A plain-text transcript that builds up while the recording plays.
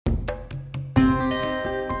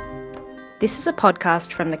This is a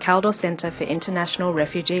podcast from the Kaldor Centre for International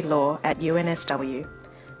Refugee Law at UNSW.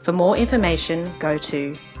 For more information, go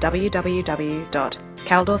to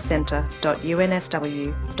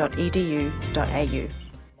www.kaldorcentre.unsw.edu.au.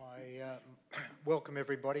 Welcome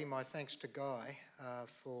everybody. My thanks to Guy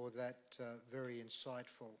for that very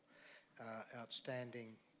insightful,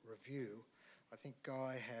 outstanding review. I think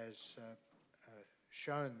Guy has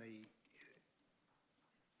shown the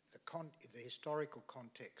historical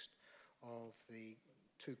context of the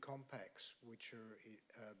two compacts which are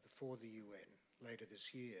before the UN later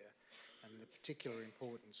this year, and the particular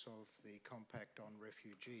importance of the Compact on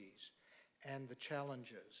Refugees and the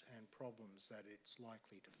challenges and problems that it's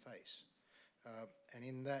likely to face. And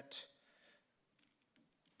in that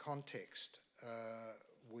context,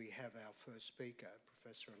 we have our first speaker,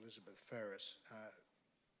 Professor Elizabeth Ferris,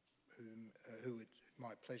 who it's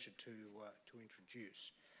my pleasure to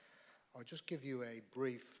introduce. I'll just give you a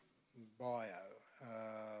brief bio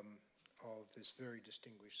of this very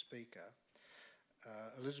distinguished speaker.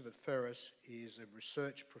 Elizabeth Ferris is a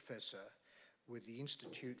research professor with the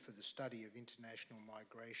Institute for the Study of International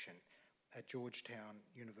Migration at Georgetown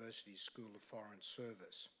University School of Foreign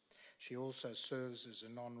Service. She also serves as a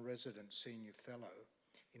non-resident senior fellow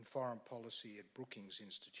in foreign policy at Brookings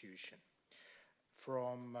Institution.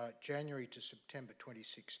 From January to September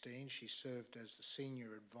 2016, she served as the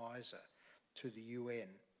senior advisor to the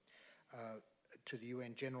UN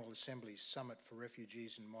General Assembly's Summit for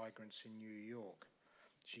Refugees and Migrants in New York.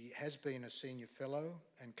 She has been a senior fellow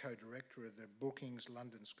and co-director of the Brookings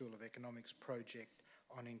London School of Economics project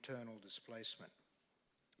on internal displacement.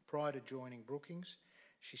 Prior to joining Brookings,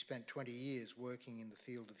 she spent 20 years working in the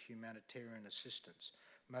field of humanitarian assistance,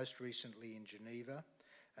 most recently in Geneva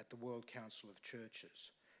at the World Council of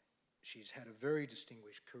Churches. She's had a very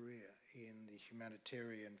distinguished career in the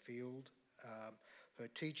humanitarian field. Her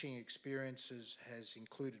teaching experiences has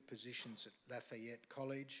included positions at Lafayette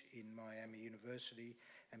College in Miami University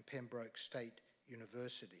and Pembroke State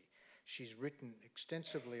University. She's written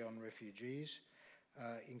extensively on refugees,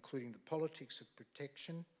 including the politics of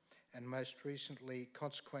protection, and most recently,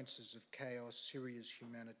 Consequences of Chaos, Syria's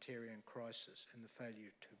Humanitarian Crisis and the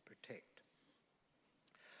Failure to Protect.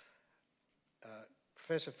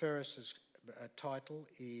 Professor Ferris's title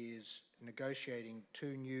is Negotiating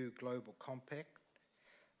Two New Global Compact,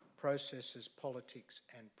 Processes, Politics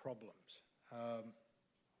and Problems.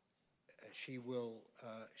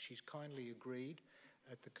 She's kindly agreed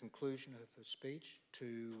at the conclusion of her speech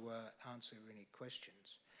to answer any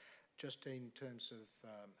questions. Just in terms of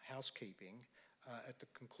housekeeping, at the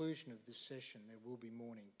conclusion of this session there will be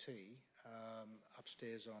morning tea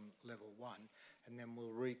upstairs on level 1, and then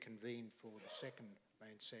we'll reconvene for the second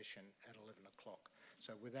main session at 11 o'clock.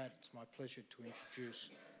 So with that, it's my pleasure to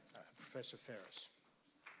introduce Professor Ferris.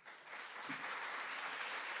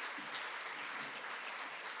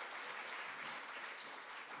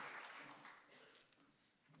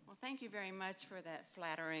 Well, thank you very much for that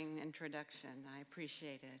flattering introduction. I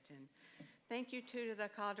appreciate it. And thank you, too, to the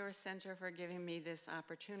Kaldor Center for giving me this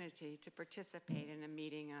opportunity to participate in a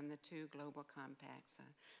meeting on the two global compacts, a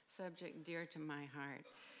subject dear to my heart.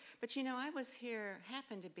 But you know, I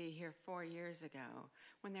happened to be here 4 years ago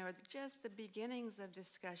when there were just the beginnings of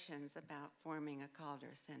discussions about forming a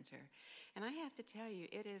Kaldor Center. And I have to tell you,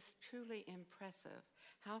 it is truly impressive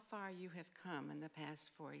how far you have come in the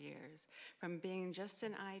past 4 years, from being just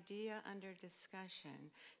an idea under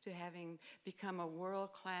discussion to having become a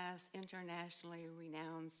world-class, internationally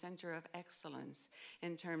renowned center of excellence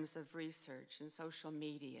in terms of research and social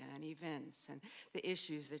media and events and the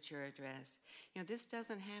issues that you're addressed. You know, this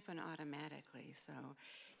doesn't happen automatically, so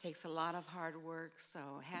it takes a lot of hard work.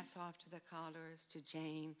 So hats off to the Kaldors, to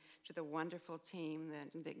Jane, to the wonderful team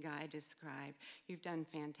that Guy described. You've done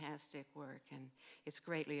fantastic work, and it's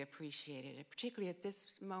greatly appreciated, particularly at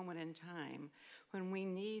this moment in time when we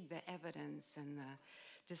need the evidence and the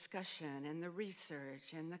discussion and the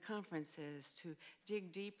research and the conferences to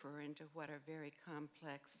dig deeper into what are very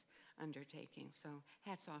complex undertakings. So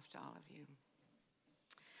hats off to all of you.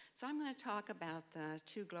 So I'm going to talk about the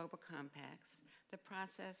two global compacts, the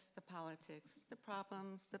process, the politics, the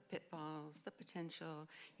problems, the pitfalls, the potential.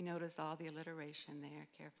 You notice all the alliteration there,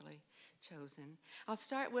 carefully chosen. I'll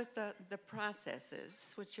start with the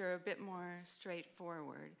processes, which are a bit more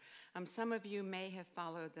straightforward. Some of you may have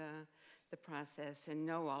followed the process and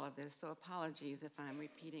know all of this, so apologies if I'm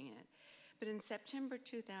repeating it. But in September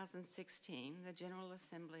 2016, the General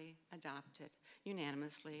Assembly adopted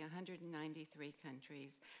unanimously, 193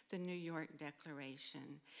 countries, the New York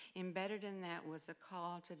Declaration. Embedded in that was a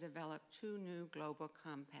call to develop two new global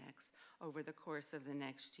compacts over the course of the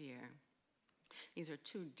next year. These are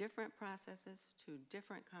two different processes, two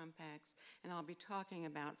different compacts, and I'll be talking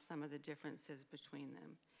about some of the differences between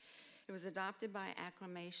them. It was adopted by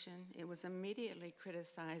acclamation. It was immediately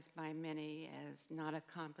criticized by many as not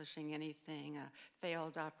accomplishing anything, a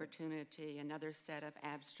failed opportunity, another set of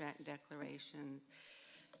abstract declarations.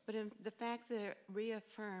 But the fact that it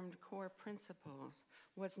reaffirmed core principles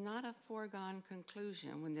was not a foregone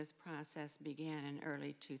conclusion when this process began in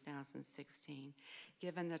early 2016,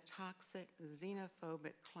 given the toxic,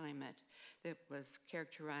 xenophobic climate that was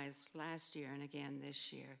characterized last year and again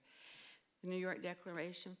this year. The New York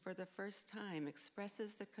Declaration, for the first time,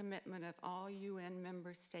 expresses the commitment of all UN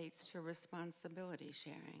member states to responsibility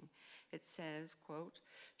sharing. It says, quote,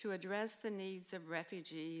 "To address the needs of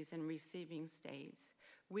refugees and receiving states,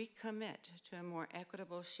 we commit to a more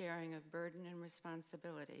equitable sharing of burden and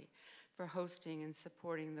responsibility for hosting and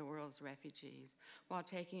supporting the world's refugees, while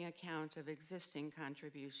taking account of existing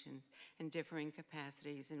contributions and differing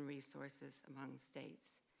capacities and resources among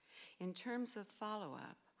states." In terms of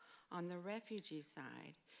follow-up, on the refugee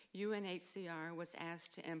side, UNHCR was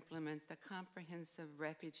asked to implement the Comprehensive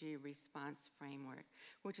Refugee Response Framework,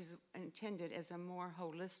 which is intended as a more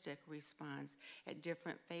holistic response at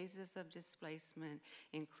different phases of displacement,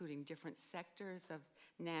 including different sectors of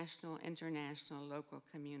national, international, local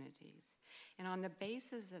communities. And on the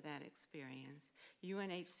basis of that experience,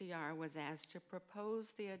 UNHCR was asked to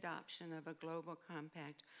propose the adoption of a global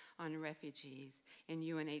compact on refugees in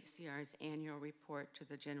UNHCR's annual report to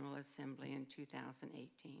the General Assembly in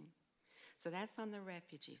 2018. So that's on the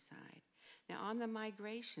refugee side. Now, on the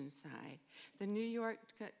migration side, the New York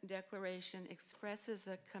Declaration expresses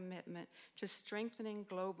a commitment to strengthening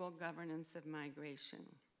global governance of migration.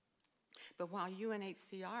 But while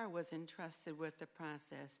UNHCR was entrusted with the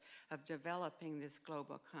process of developing this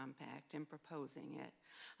global compact and proposing it,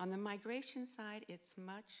 on the migration side, it's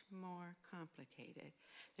much more complicated.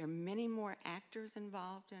 There are many more actors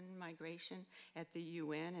involved in migration at the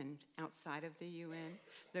UN and outside of the UN.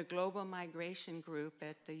 The Global Migration Group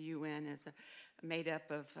at the UN is made up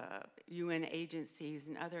of UN agencies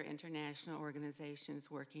and other international organizations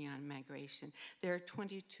working on migration. There are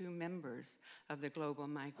 22 members of the Global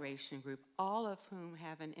Migration Group, all of whom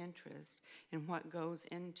have an interest in what goes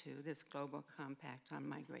into this global compact on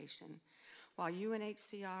migration. While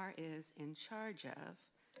UNHCR is in charge of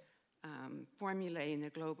formulating the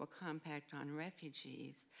Global Compact on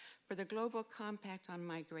refugees, for the Global Compact on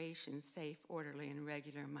migration, safe, orderly, and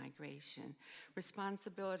regular migration,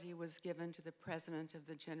 responsibility was given to the President of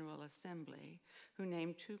the General Assembly, who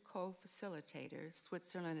named two co-facilitators,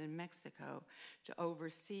 Switzerland and Mexico, to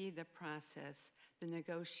oversee the process, the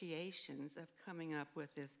negotiations of coming up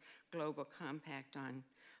with this Global Compact on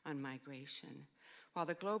migration. While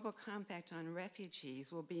the Global Compact on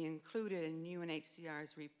refugees will be included in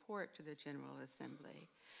UNHCR's report to the General Assembly,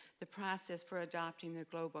 the process for adopting the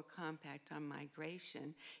Global Compact on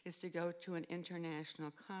migration is to go to an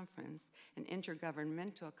international conference, an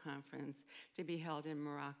intergovernmental conference, to be held in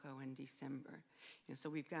Morocco in December. And so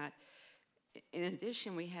we've got, in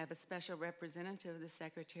addition, we have a special representative of the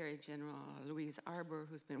Secretary General, Louise Arbour,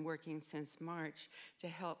 who's been working since March to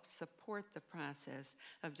help support the process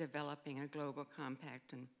of developing a global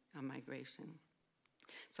compact on migration.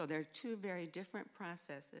 So there are two very different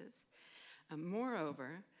processes.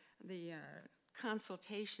 Moreover, the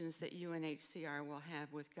consultations that UNHCR will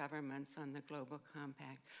have with governments on the Global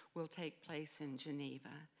Compact will take place in Geneva.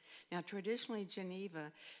 Now, traditionally,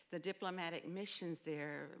 Geneva, the diplomatic missions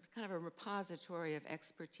there, kind of a repository of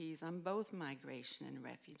expertise on both migration and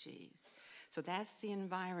refugees. So that's the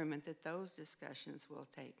environment that those discussions will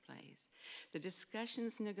take place. The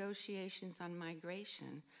discussions, negotiations on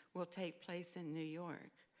migration will take place in New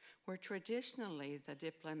York, where traditionally the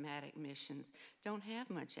diplomatic missions don't have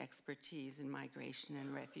much expertise in migration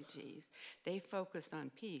and refugees. They focus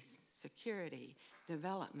on peace, security,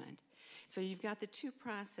 development. So you've got the two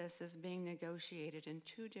processes being negotiated in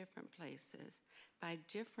two different places by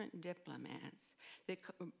different diplomats that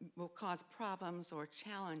will cause problems or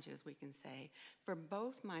challenges, we can say, for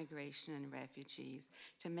both migration and refugees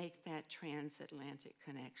to make that transatlantic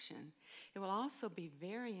connection. It will also be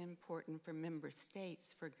very important for member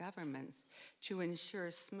states, for governments, to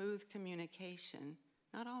ensure smooth communication,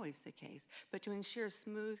 not always the case, but to ensure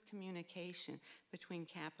smooth communication between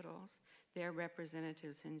capitals, their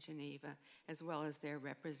representatives in Geneva, as well as their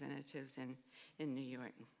representatives in New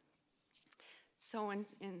York. So in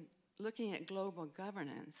looking at global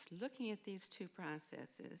governance, looking at these two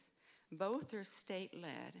processes, both are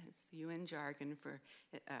state-led, it's UN jargon for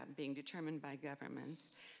being determined by governments.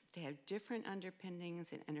 They have different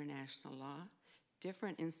underpinnings in international law,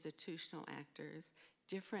 different institutional actors,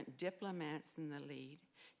 different diplomats in the lead,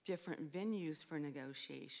 different venues for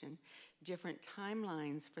negotiation, different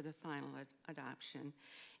timelines for the final adoption,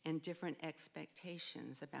 and different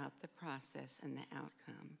expectations about the process and the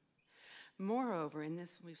outcome. Moreover, in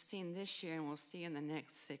this, we've seen this year and we'll see in the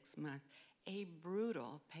next 6 months, a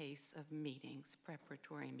brutal pace of meetings,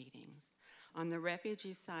 preparatory meetings. On the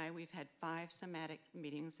refugee side, we've had 5 thematic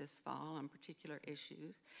meetings this fall on particular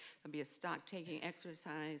issues. There'll be a stock-taking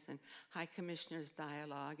exercise and High Commissioner's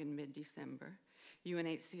dialogue in mid-December.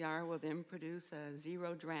 UNHCR will then produce a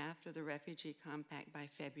 0 draft of the Refugee Compact by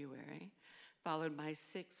February, followed by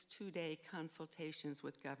 6 two-day consultations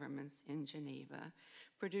with governments in Geneva,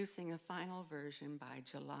 producing a final version by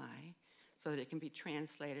July so that it can be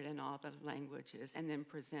translated in all the languages and then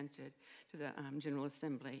presented to the General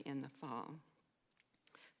Assembly in the fall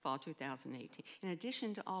 2018. In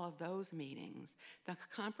addition to all of those meetings, the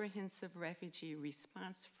Comprehensive Refugee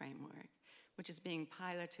Response Framework, which is being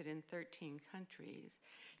piloted in 13 countries,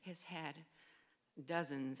 has had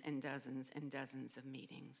dozens and dozens and dozens of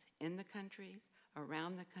meetings in the countries,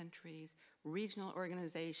 around the countries. Regional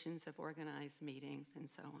organizations have organized meetings, and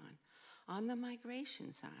so on. On the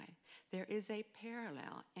migration side, there is a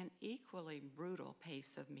parallel and equally brutal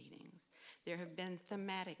pace of meetings. There have been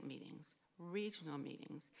thematic meetings, regional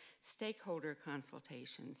meetings, stakeholder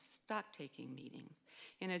consultations, stock-taking meetings.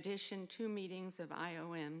 In addition, 2 meetings of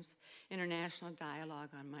IOM's International Dialogue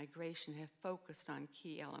on Migration have focused on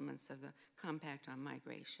key elements of the Compact on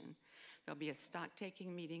Migration. There'll be a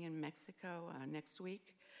stock-taking meeting in Mexico next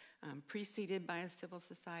week, preceded by a civil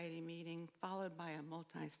society meeting, followed by a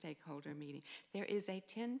multi-stakeholder meeting. There is a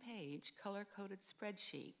 10-page color-coded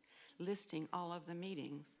spreadsheet listing all of the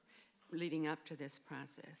meetings leading up to this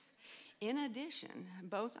process. In addition,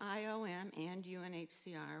 both IOM and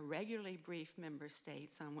UNHCR regularly brief member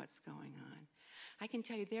states on what's going on. I can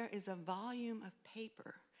tell you there is a volume of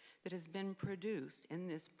paper that has been produced in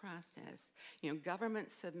this process.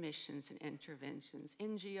 Government submissions and interventions,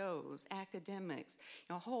 NGOs, academics,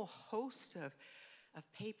 a whole host of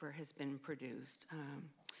paper has been produced.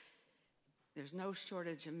 There's no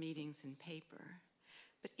shortage of meetings and paper.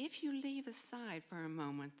 But if you leave aside for a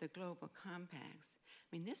moment the global compacts,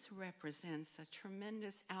 this represents a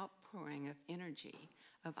tremendous outpouring of energy,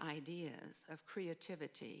 of ideas, of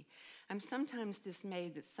creativity. I'm sometimes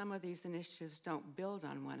dismayed that some of these initiatives don't build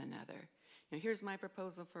on one another. Here's my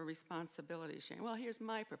proposal for responsibility sharing. Well, here's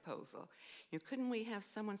my proposal. Couldn't we have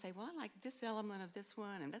someone say, well, I like this element of this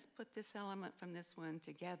one, and let's put this element from this one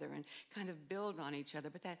together and kind of build on each other,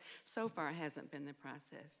 but that so far hasn't been the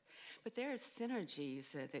process. But there are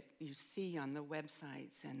synergies that you see on the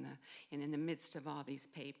websites and in the midst of all these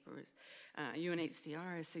papers.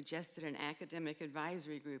 UNHCR has suggested an academic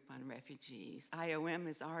advisory group on refugees. IOM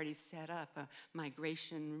has already set up a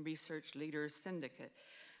migration research leaders syndicate.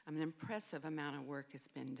 An impressive amount of work has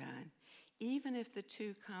been done. Even if the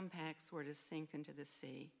 2 compacts were to sink into the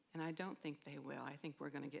sea, and I don't think they will, I think we're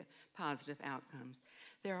going to get positive outcomes,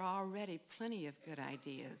 there are already plenty of good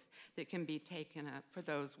ideas that can be taken up for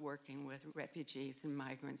those working with refugees and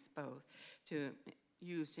migrants both to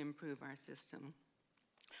use to improve our system.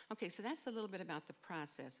 Okay, so that's a little bit about the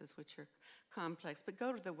processes, which are complex, but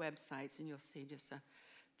go to the websites and you'll see just a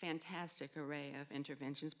fantastic array of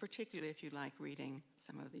interventions, particularly if you like reading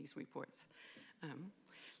some of these reports.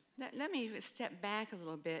 Let me step back a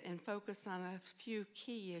little bit and focus on a few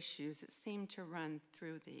key issues that seem to run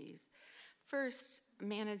through these. First,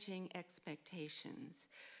 managing expectations.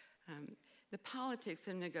 The politics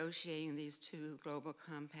of negotiating these 2 global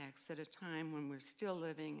compacts at a time when we're still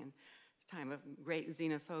living in a time of great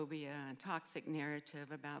xenophobia and toxic narrative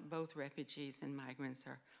about both refugees and migrants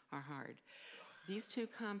are hard. These 2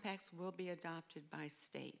 compacts will be adopted by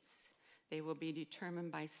states. They will be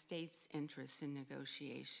determined by states' interests in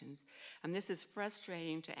negotiations. And this is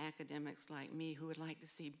frustrating to academics like me who would like to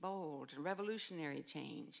see bold, revolutionary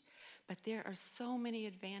change. But there are so many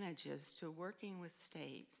advantages to working with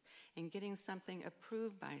states and getting something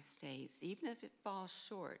approved by states, even if it falls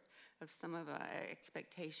short of some of our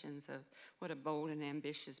expectations of what a bold and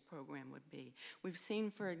ambitious program would be. We've seen,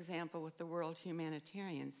 for example, with the World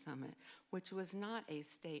Humanitarian Summit, which was not a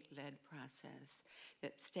state-led process,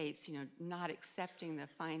 that states, not accepting the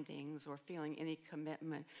findings or feeling any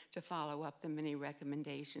commitment to follow up the many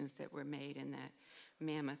recommendations that were made in that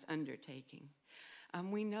mammoth undertaking.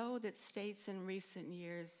 We know that states in recent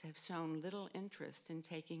years have shown little interest in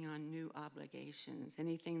taking on new obligations.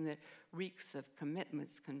 Anything that reeks of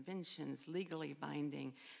commitments, conventions, legally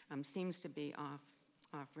binding, seems to be off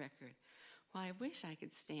record. Well, I wish I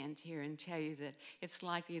could stand here and tell you that it's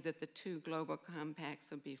likely that the 2 global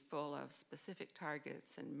compacts will be full of specific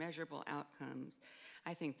targets and measurable outcomes.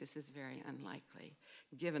 I think this is very unlikely,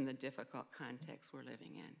 given the difficult context we're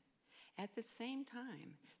living in. At the same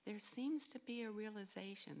time, there seems to be a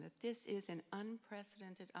realization that this is an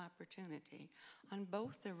unprecedented opportunity on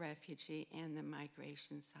both the refugee and the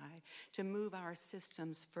migration side to move our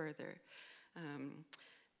systems further.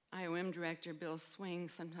 IOM Director Bill Swing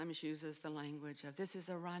sometimes uses the language of this is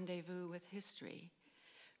a rendezvous with history.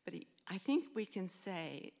 But I think we can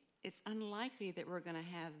say it's unlikely that we're going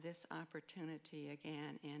to have this opportunity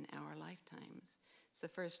again in our lifetimes. It's the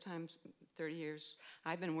first time, 30 years,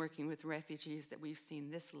 I've been working with refugees that we've seen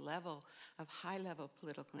this level of high-level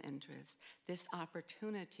political interest, this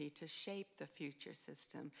opportunity to shape the future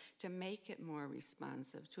system, to make it more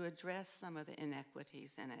responsive, to address some of the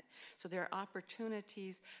inequities in it. So there are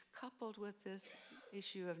opportunities coupled with this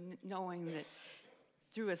issue of knowing that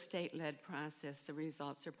through a state-led process, the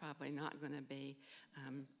results are probably not going to be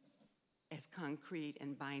as concrete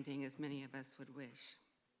and binding as many of us would wish.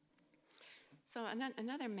 So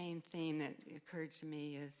another main theme that occurred to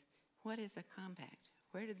me is, what is a compact?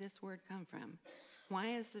 Where did this word come from? Why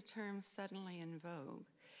is the term suddenly in vogue?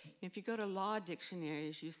 If you go to law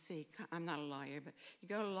dictionaries, you see, I'm not a lawyer, but you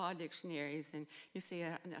go to law dictionaries and you see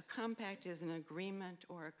a compact is an agreement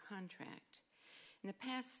or a contract. In the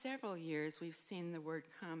past several years, we've seen the word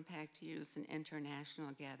compact used in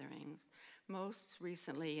international gatherings, most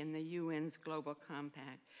recently in the UN's Global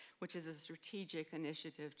Compact, which is a strategic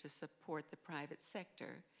initiative to support the private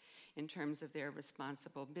sector in terms of their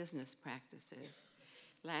responsible business practices.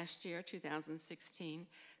 Last year, 2016,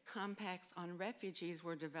 compacts on refugees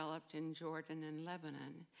were developed in Jordan and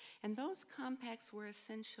Lebanon, and those compacts were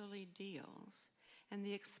essentially deals. And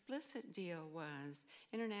the explicit deal was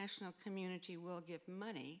international community will give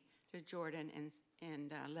money to Jordan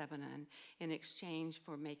and Lebanon in exchange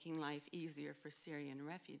for making life easier for Syrian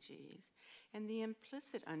refugees. And the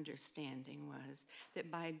implicit understanding was that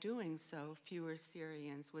by doing so, fewer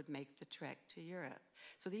Syrians would make the trek to Europe.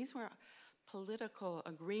 So these were political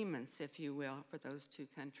agreements, if you will, for those two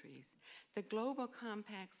countries. The global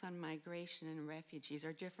compacts on migration and refugees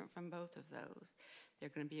are different from both of those. They're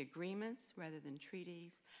going to be agreements rather than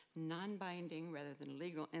treaties, non-binding rather than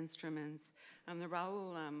legal instruments. The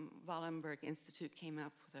Raoul Wallenberg Institute came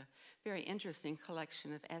up with a very interesting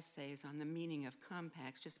collection of essays on the meaning of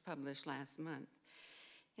compacts, just published last month,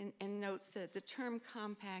 and notes that the term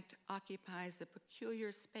compact occupies a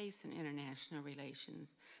peculiar space in international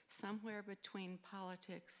relations, somewhere between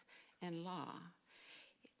politics and law.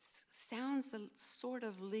 Sounds sort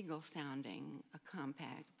of legal sounding, a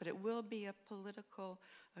compact, but it will be a political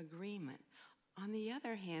agreement. On the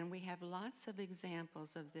other hand, we have lots of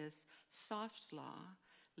examples of this soft law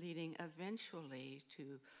leading eventually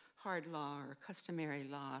to hard law or customary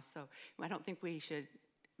law. So I don't think we should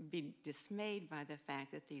be dismayed by the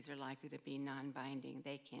fact that these are likely to be non-binding.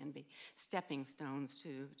 They can be stepping stones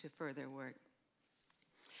to further work.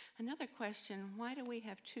 Another question, why do we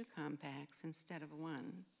have two compacts instead of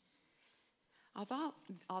one?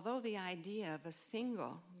 Although the idea of a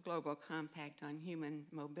single global compact on human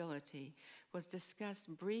mobility was discussed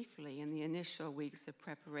briefly in the initial weeks of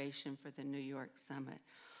preparation for the New York summit,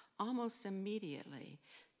 almost immediately,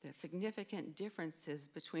 the significant differences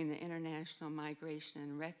between the international migration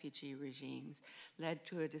and refugee regimes led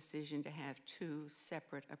to a decision to have two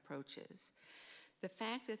separate approaches. The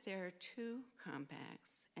fact that there are two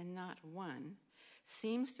compacts and not one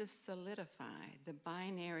seems to solidify the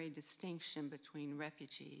binary distinction between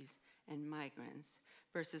refugees and migrants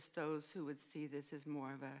versus those who would see this as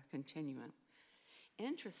more of a continuum.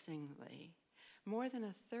 Interestingly, more than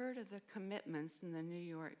a third of the commitments in the New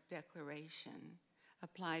York Declaration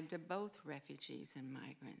applied to both refugees and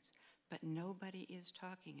migrants, but nobody is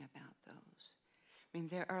talking about those. I mean,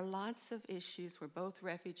 there are lots of issues where both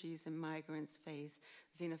refugees and migrants face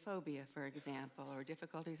xenophobia, for example, or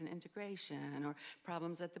difficulties in integration, or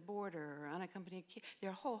problems at the border, or unaccompanied kids. There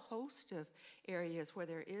are a whole host of areas where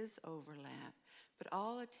there is overlap, but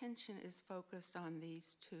all attention is focused on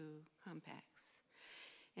these two compacts.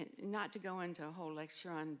 And not to go into a whole lecture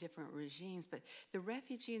on different regimes, but the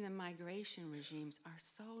refugee and the migration regimes are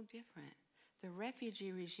so different. The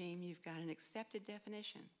refugee regime, you've got an accepted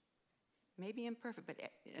definition. Maybe imperfect, but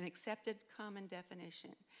an accepted common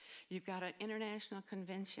definition. You've got an international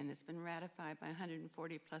convention that's been ratified by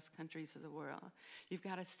 140 plus countries of the world. You've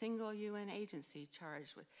got a single UN agency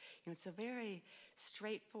charged with, it's a very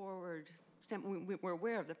straightforward, we're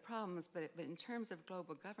aware of the problems, but in terms of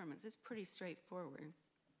global governments, it's pretty straightforward.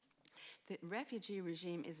 The refugee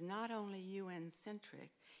regime is not only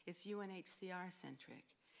UN-centric, it's UNHCR-centric.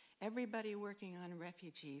 Everybody working on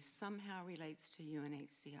refugees somehow relates to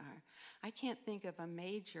UNHCR. I can't think of a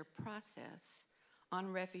major process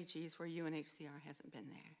on refugees where UNHCR hasn't been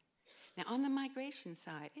there. Now, on the migration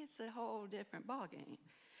side, it's a whole different ballgame.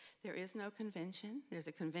 There is no convention. There's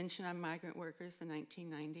a convention on migrant workers in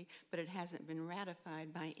 1990, but it hasn't been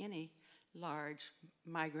ratified by any large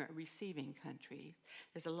migrant receiving countries.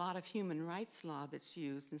 There's a lot of human rights law that's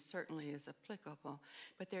used and certainly is applicable,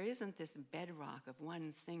 but there isn't this bedrock of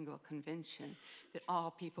one single convention that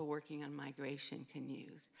all people working on migration can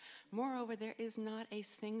use. Moreover, there is not a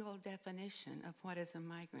single definition of what is a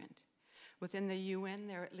migrant. Within the UN,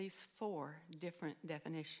 there are at least 4 different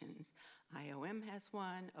definitions. IOM has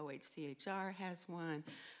one, OHCHR has one,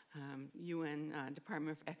 UN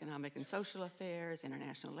Department of Economic and Social Affairs,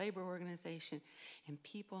 International Labor Organization, and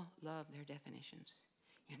people love their definitions.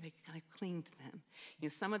 You know, they kind of cling to them. You know,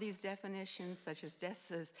 some of these definitions, such as Des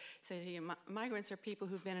says migrants are people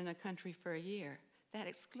who've been in a country for a year. That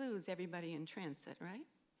excludes everybody in transit, right?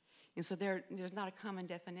 And so there's not a common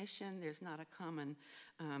definition, there's not a common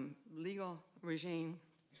legal regime.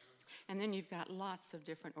 And then you've got lots of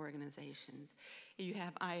different organizations. You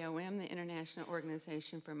have IOM, the International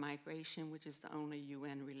Organization for Migration, which is the only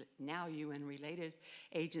now UN-related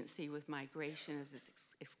agency with migration as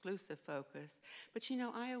its exclusive focus. But you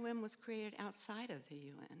know, IOM was created outside of the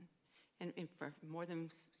UN. And for more than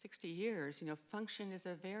 60 years, you know, functioned as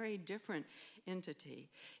a very different entity.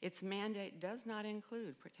 Its mandate does not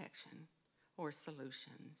include protection or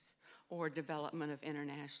solutions or development of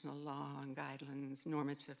international law and guidelines,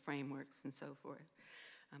 normative frameworks, and so forth.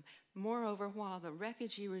 Moreover, while the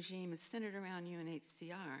refugee regime is centered around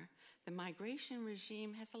UNHCR, the migration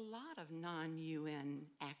regime has a lot of non-UN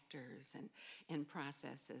actors and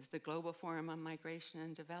processes. The Global Forum on Migration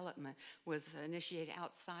and Development was initiated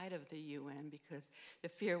outside of the UN because the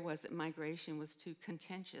fear was that migration was too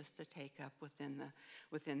contentious to take up within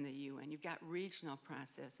the UN. You've got regional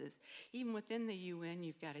processes. Even within the UN,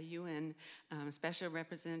 you've got a UN Special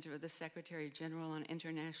Representative of the Secretary General on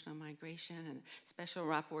International Migration and Special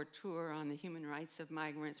Rapporteur on the human rights of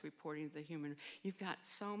migrants reporting to the human. You've got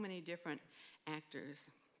so many different actors.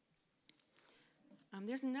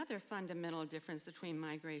 There's another fundamental difference between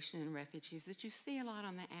migration and refugees that you see a lot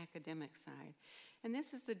on the academic side. And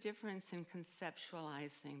this is the difference in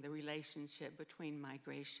conceptualizing the relationship between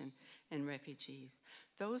migration and refugees.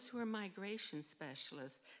 Those who are migration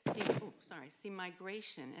specialists see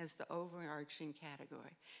migration as the overarching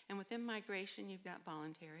category. And within migration, you've got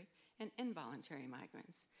voluntary and involuntary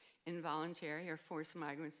migrants. Involuntary or forced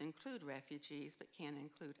migrants include refugees, but can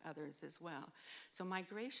include others as well. So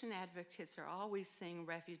migration advocates are always seeing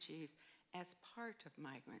refugees as part of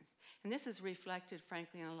migrants. And this is reflected,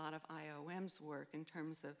 frankly, in a lot of IOM's work in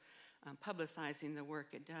terms of publicizing the work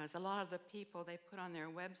it does. A lot of the people they put on their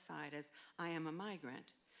website as I am a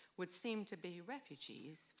migrant would seem to be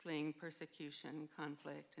refugees fleeing persecution,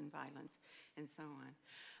 conflict, and violence, and so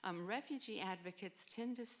on. Refugee advocates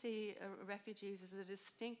tend to see refugees as a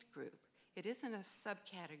distinct group. It isn't a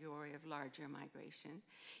subcategory of larger migration.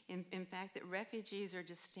 In fact, that refugees are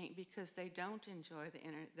distinct because they don't enjoy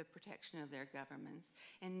the protection of their governments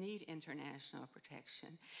and need international protection.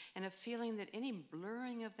 And a feeling that any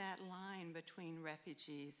blurring of that line between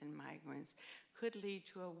refugees and migrants could lead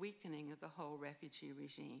to a weakening of the whole refugee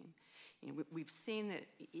regime. You know, we've seen that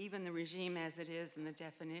even the regime as it is in the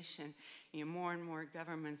definition, you know, more and more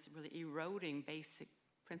governments really eroding basic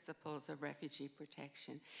principles of refugee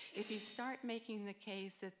protection. If you start making the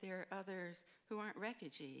case that there are others who aren't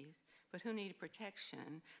refugees, but who need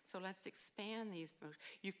protection, so let's expand these,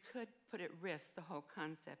 you could put at risk the whole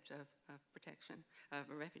concept of protection of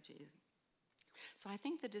refugees. So I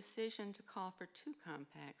think the decision to call for 2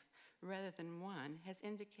 compacts rather than 1 has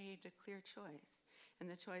indicated a clear choice. And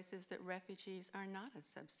the choice is that refugees are not a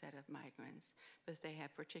subset of migrants, but they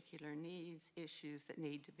have particular needs, issues that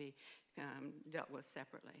need to be dealt with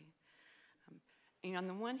separately. And on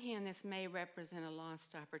the one hand, this may represent a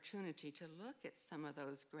lost opportunity to look at some of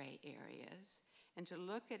those gray areas and to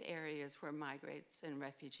look at areas where migrants and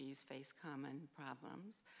refugees face common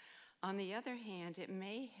problems. On the other hand, it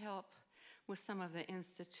may help with some of the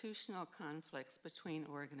institutional conflicts between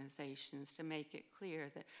organizations to make it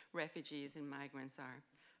clear that refugees and migrants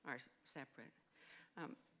are separate.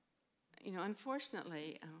 You know,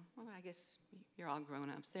 unfortunately, well, I guess you're all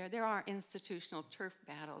grown-ups. There are institutional turf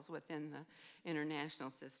battles within the international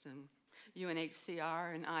system.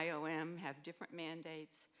 UNHCR and IOM have different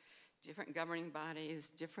mandates, different governing bodies,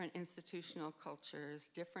 different institutional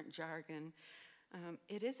cultures, different jargon.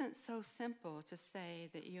 It isn't so simple to say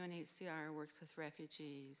that UNHCR works with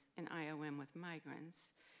refugees and IOM with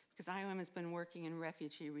migrants, because IOM has been working in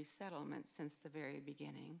refugee resettlement since the very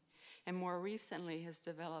beginning, and more recently has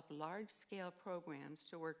developed large-scale programs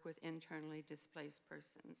to work with internally displaced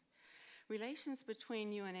persons. Relations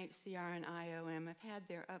between UNHCR and IOM have had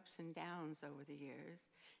their ups and downs over the years,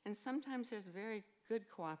 and sometimes there's very good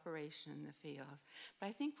cooperation in the field. But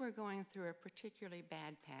I think we're going through a particularly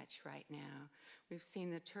bad patch right now. We've seen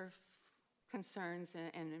the turf concerns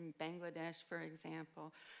in Bangladesh, for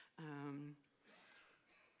example.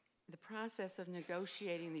 The process of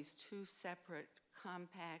negotiating these two separate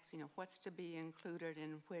compacts, what's to be included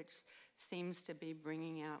in which, seems to be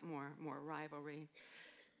bringing out more rivalry.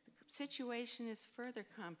 The situation is further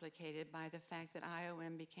complicated by the fact that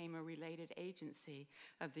IOM became a related agency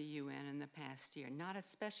of the UN in the past year, not a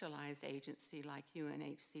specialized agency like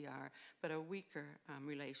UNHCR, but a weaker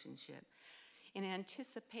relationship. In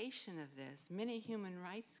anticipation of this, many human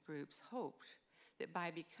rights groups hoped that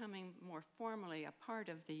by becoming more formally a part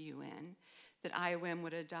of the UN, that IOM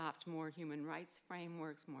would adopt more human rights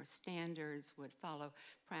frameworks, more standards, would follow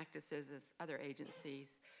practices as other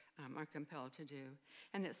agencies are compelled to do,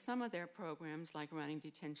 and that some of their programs, like running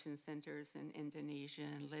detention centers in Indonesia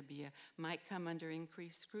and Libya, might come under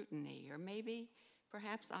increased scrutiny, or maybe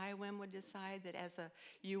perhaps IOM would decide that as a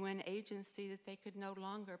UN agency that they could no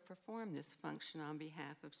longer perform this function on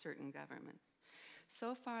behalf of certain governments.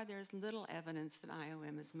 So far, there's little evidence that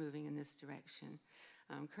IOM is moving in this direction.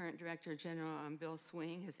 Current Director General Bill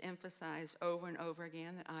Swing has emphasized over and over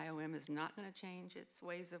again that IOM is not going to change its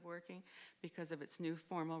ways of working because of its new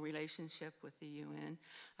formal relationship with the UN.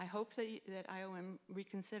 I hope that IOM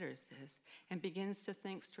reconsiders this and begins to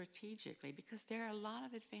think strategically, because there are a lot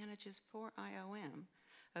of advantages for IOM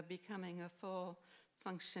of becoming a full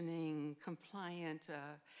functioning, compliant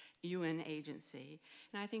UN agency.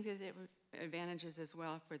 And I think that there are advantages as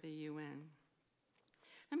well for the UN.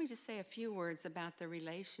 Let me just say a few words about the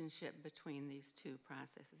relationship between these two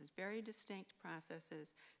processes. It's very distinct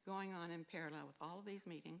processes going on in parallel with all of these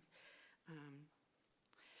meetings.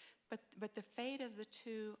 But the fate of the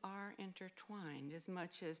two are intertwined as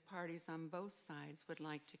much as parties on both sides would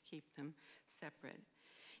like to keep them separate.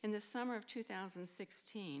 In the summer of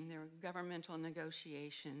 2016, there were governmental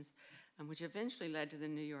negotiations, which eventually led to the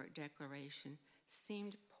New York Declaration,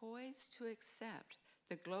 seemed poised to accept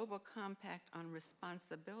the Global Compact on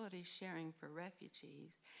Responsibility Sharing for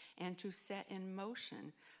Refugees and to set in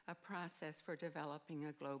motion a process for developing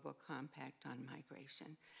a Global Compact on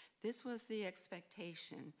Migration. This was the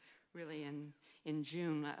expectation, really, in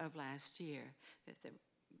June of last year, that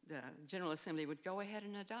the General Assembly would go ahead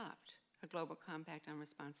and adopt a Global Compact on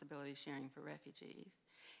Responsibility Sharing for Refugees,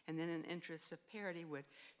 and then in the interest of parity would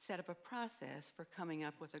set up a process for coming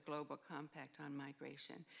up with a Global Compact on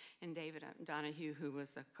Migration. And David Donahue, who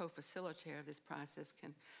was a co-facilitator of this process,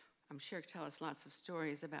 can, I'm sure, tell us lots of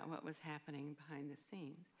stories about what was happening behind the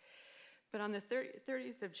scenes. But on the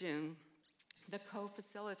 30th of June, the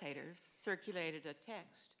co-facilitators circulated a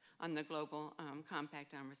text on the Global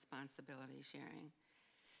Compact on Responsibility Sharing.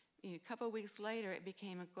 A couple of weeks later, it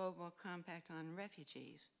became a Global Compact on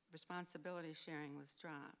Refugees. Responsibility sharing was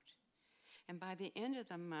dropped. And by the end of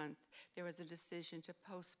the month, there was a decision to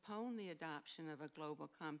postpone the adoption of a Global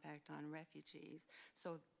Compact on Refugees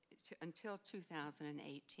until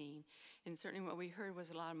 2018. And certainly what we heard was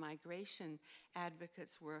a lot of migration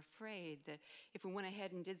advocates were afraid that if we went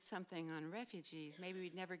ahead and did something on refugees, maybe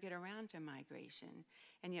we'd never get around to migration.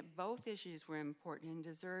 And yet both issues were important and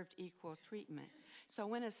deserved equal treatment.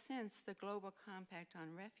 So in a sense, the Global Compact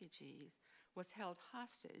on Refugees was held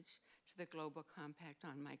hostage to the Global Compact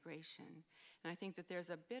on Migration. And I think that there's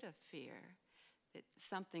a bit of fear that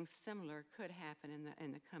something similar could happen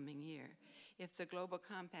in the coming year. If the Global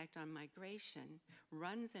Compact on Migration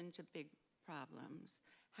runs into big problems,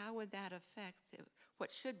 how would that affect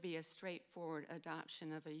what should be a straightforward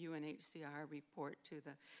adoption of a UNHCR report to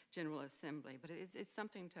the General Assembly? But it's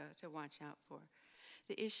something to watch out for.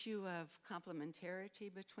 The issue of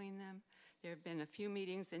complementarity between them. There have been a few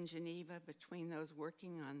meetings in Geneva between those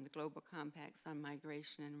working on the Global Compacts on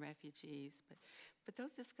Migration and Refugees, but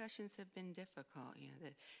those discussions have been difficult.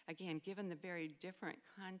 That, again, given the very different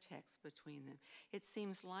context between them, it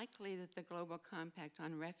seems likely that the Global Compact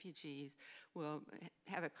on Refugees will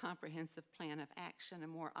have a comprehensive plan of action, a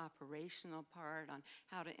more operational part on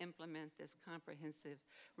how to implement this comprehensive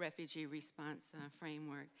refugee response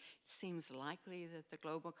framework. It seems likely that the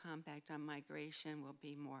Global Compact on Migration will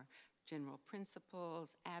be more general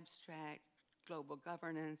principles, abstract, global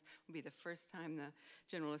governance. Will be the first time the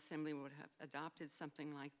General Assembly would have adopted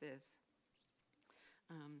something like this.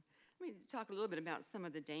 Let me talk a little bit about some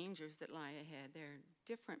of the dangers that lie ahead. There are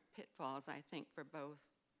different pitfalls, I think, for both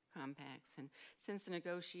compacts. And since the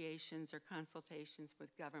negotiations or consultations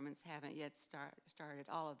with governments haven't yet started,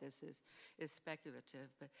 all of this is speculative.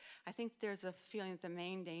 But I think there's a feeling that the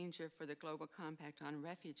main danger for the Global Compact on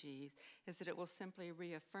refugees is that it will simply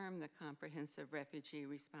reaffirm the comprehensive refugee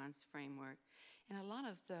response framework. And a lot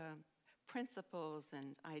of the principles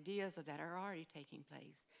and ideas of that are already taking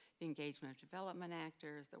place. The engagement of development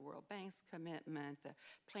actors, the World Bank's commitment, the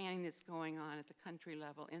planning that's going on at the country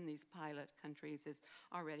level in these pilot countries is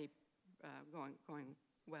already going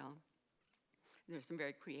well. There's some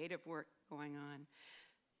very creative work going on.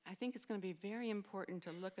 I think it's going to be very important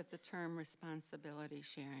to look at the term responsibility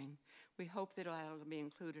sharing. We hope that it'll be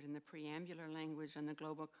included in the preambular language on the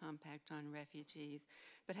Global Compact on refugees.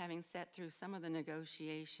 But having sat through some of the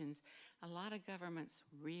negotiations, a lot of governments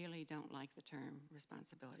really don't like the term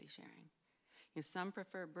responsibility sharing. Some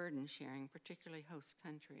prefer burden sharing, particularly host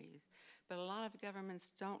countries. But a lot of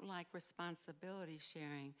governments don't like responsibility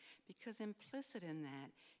sharing because implicit in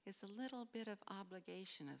that is a little bit of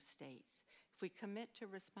obligation of states. If we commit to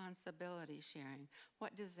responsibility sharing,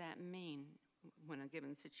 what does that mean when a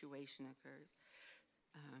given situation occurs?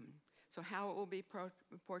 So how it will be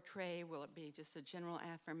portrayed, will it be just a general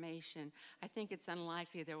affirmation? I think it's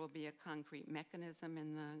unlikely there will be a concrete mechanism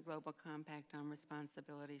in the Global Compact on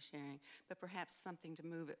responsibility sharing, but perhaps something to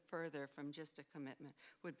move it further from just a commitment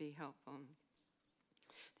would be helpful.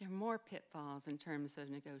 There are more pitfalls in terms of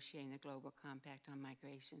negotiating the Global Compact on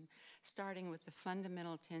migration, starting with the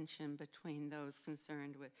fundamental tension between those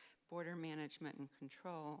concerned with border management and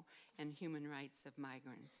control and human rights of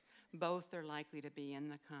migrants. Both are likely to be in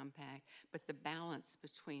the compact, but the balance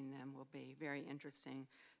between them will be very interesting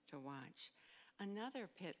to watch. Another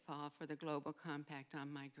pitfall for the Global Compact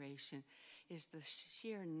on migration is the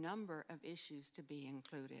sheer number of issues to be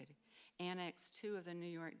included. Annex 2 of the New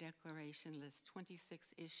York Declaration lists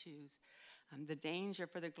 26 issues. The danger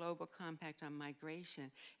for the Global Compact on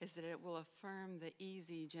migration is that it will affirm the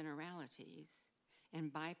easy generalities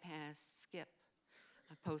and bypass, skip,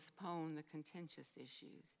 postpone the contentious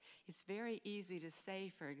issues. It's very easy to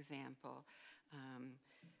say, for example,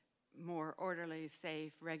 more orderly,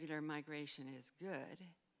 safe, regular migration is good.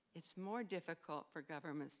 It's more difficult for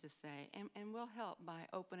governments to say, and will help by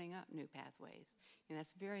opening up new pathways. And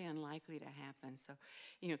that's very unlikely to happen. So,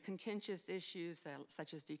 contentious issues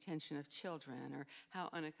such as detention of children or how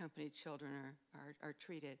unaccompanied children are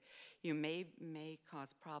treated, may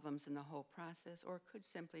cause problems in the whole process or could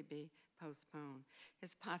simply be postponed.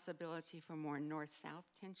 There's possibility for more north-south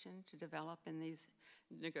tension to develop in these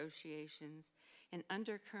negotiations. An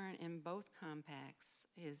undercurrent in both compacts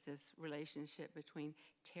is this relationship between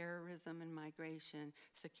terrorism and migration,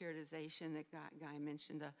 securitization that Guy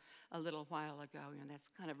mentioned a little while ago. That's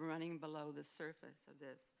kind of running below the surface of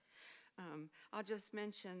this. I'll just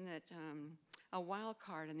mention that a wild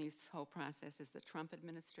card in this whole process is the Trump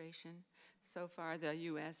administration. So far, the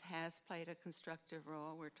U.S. has played a constructive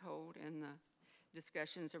role, we're told, in the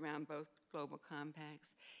discussions around both global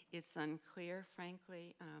compacts. It's unclear,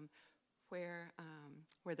 frankly, where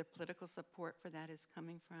the political support for that is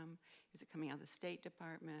coming from. Is it coming out of the State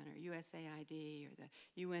Department or USAID or the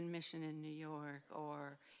UN mission in New York,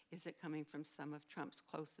 or is it coming from some of Trump's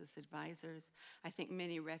closest advisors? I think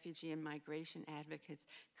many refugee and migration advocates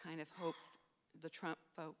kind of hope the Trump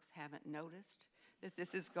folks haven't noticed that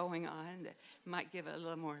this is going on, that might give it a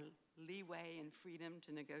little more leeway and freedom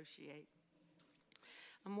to negotiate.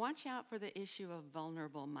 Watch out for the issue of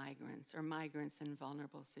vulnerable migrants or migrants in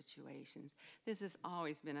vulnerable situations. This has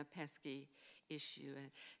always been a pesky issue,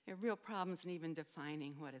 and there are real problems in even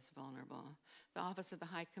defining what is vulnerable. The Office of the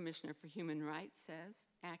High Commissioner for Human Rights says,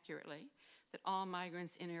 accurately, that all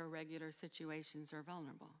migrants in irregular situations are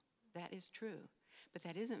vulnerable. That is true, but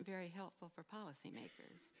that isn't very helpful for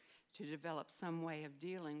policymakers to develop some way of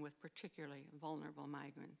dealing with particularly vulnerable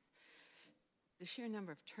migrants. The sheer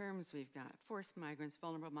number of terms we've got, forced migrants,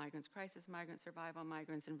 vulnerable migrants, crisis migrants, survival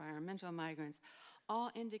migrants, environmental migrants, all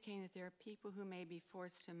indicating that there are people who may be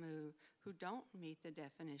forced to move who don't meet the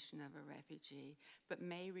definition of a refugee, but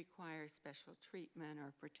may require special treatment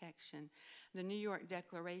or protection. The New York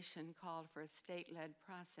Declaration called for a state-led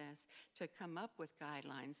process to come up with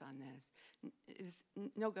guidelines on this.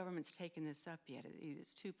 No government's taken this up yet. Either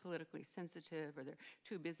it's too politically sensitive or they're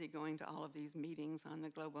too busy going to all of these meetings on the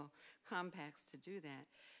global compacts to do that.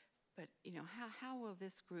 But how will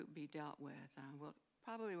this group be dealt with?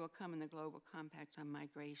 Probably will come in the Global Compact on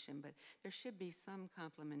migration, but there should be some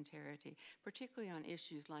complementarity, particularly on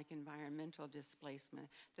issues like environmental displacement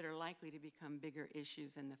that are likely to become bigger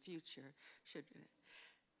issues in the future.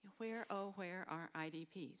 Where are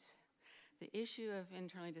IDPs? The issue of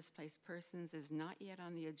internally displaced persons is not yet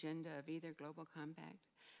on the agenda of either Global Compact.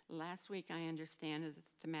 Last week, I understand at the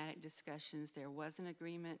thematic discussions, there was an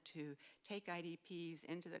agreement to take IDPs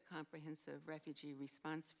into the Comprehensive Refugee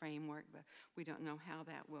Response Framework, but we don't know how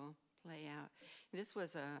that will play out. This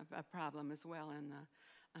was a problem as well in the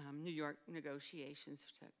New York negotiations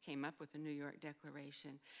came up with the New York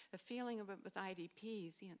Declaration. The feeling of it with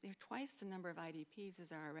IDPs, they're twice the number of IDPs as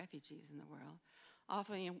there are refugees in the world.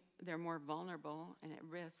 Often they're more vulnerable and at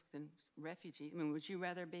risk than refugees. I mean, would you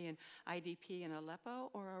rather be an IDP in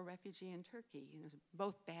Aleppo or a refugee in Turkey? There's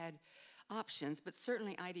both bad options, but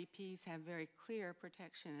certainly IDPs have very clear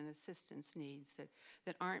protection and assistance needs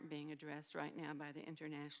that aren't being addressed right now by the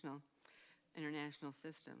international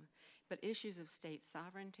system. But issues of state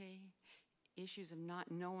sovereignty, issues of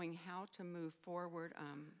not knowing how to move forward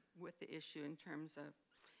with the issue in terms of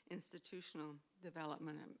institutional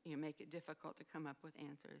development, make it difficult to come up with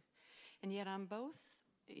answers. And yet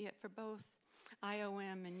for both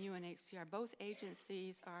IOM and UNHCR, both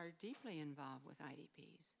agencies are deeply involved with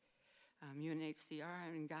IDPs. UNHCR,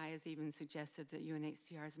 and Guy has even suggested that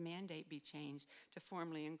UNHCR's mandate be changed to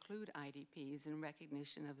formally include IDPs in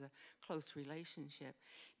recognition of the close relationship.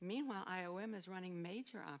 Meanwhile, IOM is running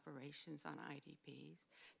major operations on IDPs.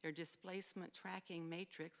 Their displacement tracking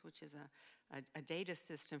matrix, which is a data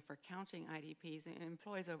system for counting IDPs,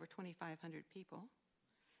 employs over 2,500 people.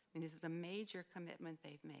 And this is a major commitment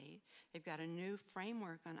they've made. They've got a new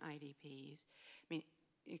framework on IDPs. I mean,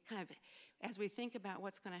 as we think about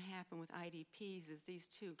what's going to happen with IDPs as these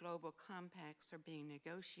two global compacts are being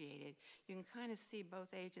negotiated, you can kind of see both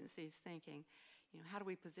agencies thinking, how do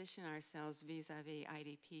we position ourselves vis-a-vis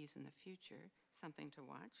IDPs in the future? Something to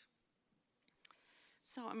watch.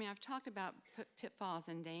 So, I've talked about pitfalls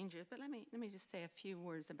and dangers, but let me just say a few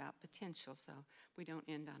words about potential so we don't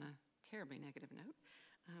end on a terribly negative note.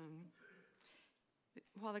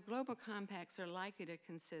 While the global compacts are likely to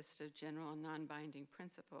consist of general and non-binding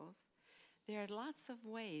principles, there are lots of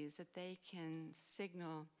ways that they can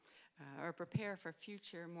signal or prepare for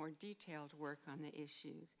future, more detailed work on the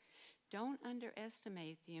issues. Don't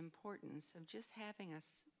underestimate the importance of just having a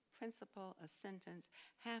principle, a sentence,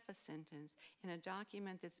 half a sentence in a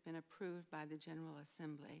document that's been approved by the General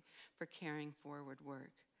Assembly for carrying forward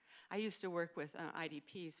work. I used to work with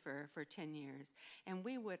IDPs for 10 years, and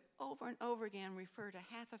we would over and over again refer to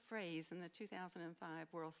half a phrase in the 2005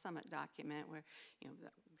 World Summit document where the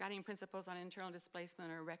guiding principles on internal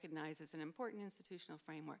displacement are recognized as an important institutional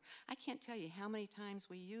framework. I can't tell you how many times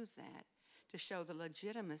we use that to show the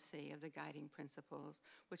legitimacy of the guiding principles,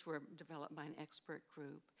 which were developed by an expert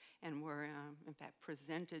group and were, in fact,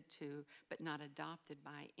 presented to but not adopted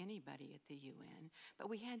by anybody at the UN. But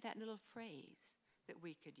we had that little phrase that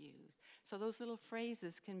we could use. So those little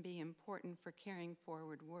phrases can be important for carrying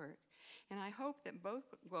forward work. And I hope that both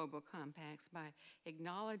global compacts, by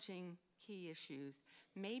acknowledging key issues,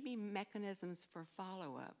 maybe mechanisms for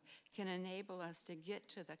follow-up, can enable us to get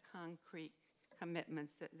to the concrete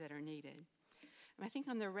commitments that are needed. And I think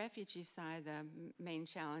on the refugee side, the main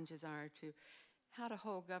challenges are how to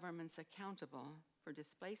hold governments accountable for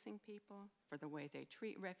displacing people, for the way they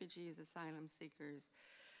treat refugees, asylum seekers.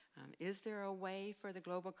 Is there a way for the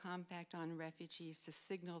Global Compact on Refugees to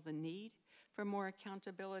signal the need for more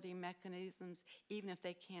accountability mechanisms, even if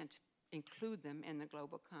they can't include them in the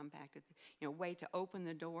Global Compact? A way to open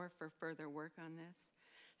the door for further work on this?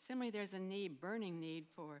 Similarly, there's a burning need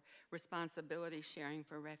for responsibility sharing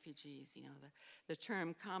for refugees. The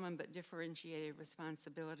term common but differentiated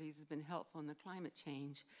responsibilities has been helpful in the climate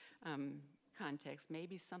change context.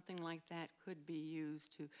 Maybe something like that could be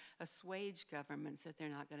used to assuage governments that they're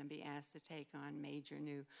not going to be asked to take on major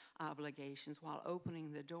new obligations while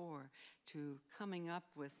opening the door to coming up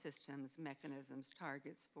with systems, mechanisms,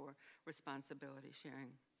 targets for responsibility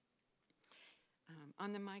sharing.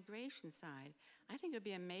 On the migration side, I think it would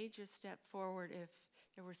be a major step forward if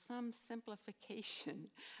there were some simplification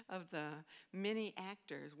of the many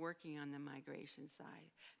actors working on the migration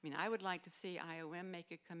side. I would like to see IOM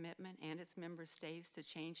make a commitment and its member states to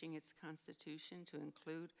changing its constitution to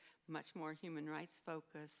include much more human rights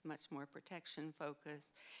focus, much more protection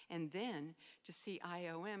focus, and then to see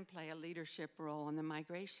IOM play a leadership role on the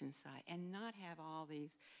migration side and not have all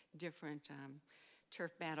these different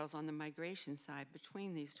turf battles on the migration side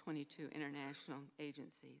between these 22 international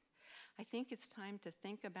agencies. I think it's time to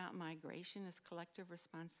think about migration as collective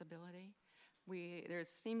responsibility. There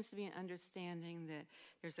seems to be an understanding that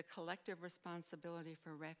there's a collective responsibility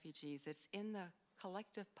for refugees that's in the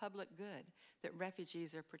collective public good that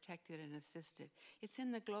refugees are protected and assisted. It's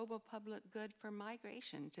in the global public good for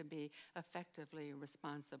migration to be effectively,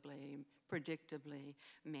 responsibly, predictably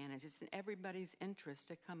managed. It's in everybody's interest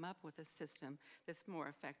to come up with a system that's more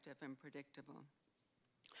effective and predictable.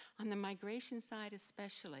 On the migration side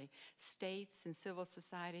especially, states and civil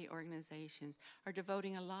society organizations are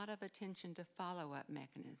devoting a lot of attention to follow-up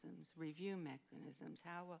mechanisms, review mechanisms.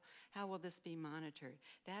 How will this be monitored?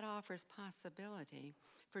 That offers possibility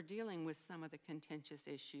for dealing with some of the contentious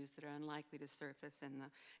issues that are unlikely to surface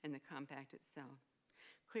in the compact itself.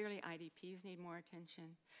 Clearly, IDPs need more attention.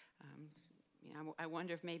 I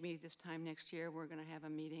wonder if maybe this time next year we're going to have a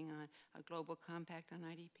meeting on a global compact on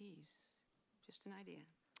IDPs. Just an idea.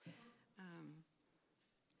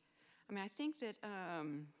 I think that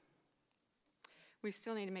we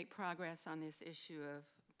still need to make progress on this issue of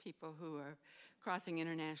people who are crossing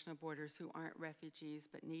international borders who aren't refugees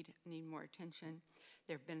but need more attention.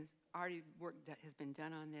 There have been already work that has been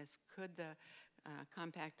done on this. Could the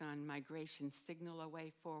Compact on Migration signal a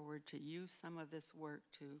way forward to use some of this work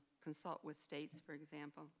to consult with states, for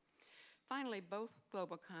example? Finally, both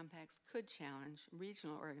global compacts could challenge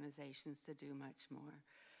regional organizations to do much more.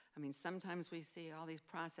 Sometimes we see all these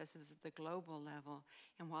processes at the global level,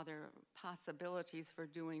 and while there are possibilities for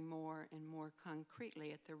doing more and more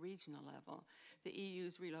concretely at the regional level, the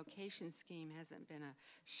EU's relocation scheme hasn't been a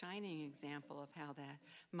shining example of how that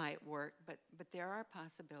might work, but there are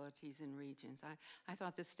possibilities in regions. I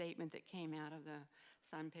thought the statement that came out of the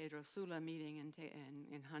San Pedro Sula meeting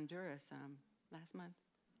in Honduras last month,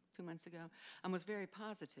 2 months ago, was very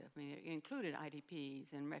positive. It included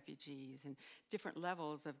IDPs and refugees, and different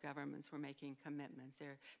levels of governments were making commitments.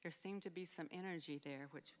 There seemed to be some energy there,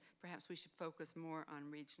 which perhaps we should focus more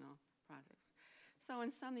on regional projects. So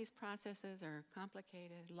in some, these processes are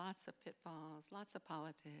complicated, lots of pitfalls, lots of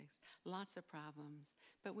politics, lots of problems,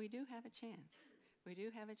 but we do have a chance. We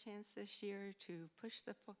do have a chance this year to push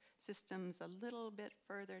the systems a little bit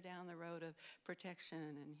further down the road of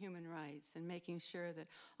protection and human rights, and making sure that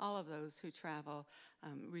all of those who travel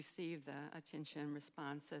receive the attention and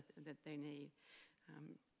response that they need.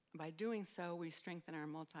 By doing so, we strengthen our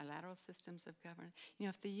multilateral systems of governance.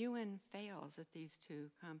 If the UN fails at these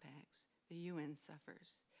two compacts, the UN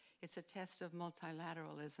suffers. It's a test of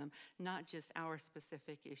multilateralism, not just our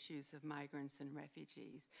specific issues of migrants and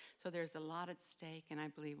refugees. So there's a lot at stake, and I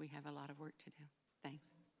believe we have a lot of work to do. Thanks.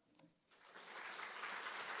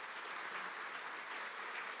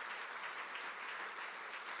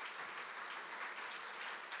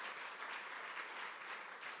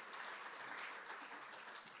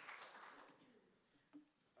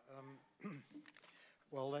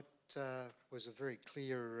 Well, that was a very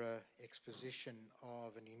clear exposition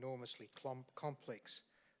of an enormously complex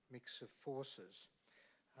mix of forces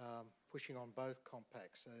pushing on both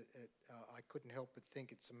compacts. I couldn't help but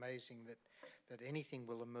think it's amazing that anything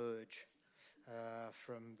will emerge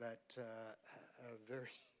from that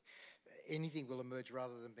anything will emerge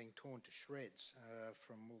rather than being torn to shreds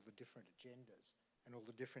from all the different agendas and all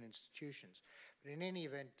the different institutions. But in any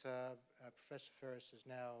event, Professor Ferris is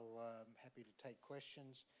now happy to take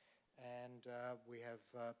questions, and we have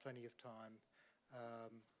plenty of time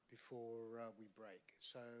before we break.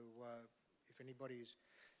 So if anybody's...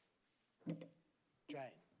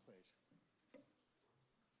 Jane, please.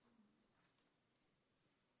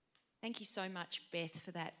 Thank you so much, Beth,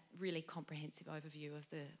 for that really comprehensive overview of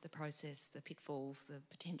the process, the pitfalls, the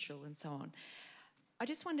potential, and so on. I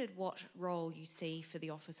just wondered what role you see for the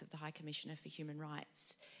Office of the High Commissioner for Human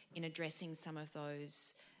Rights in addressing some of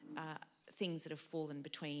those things that have fallen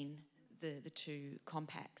between the two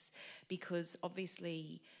compacts, because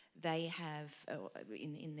obviously they have,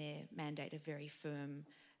 in their mandate, a very firm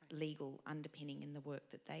legal underpinning in the work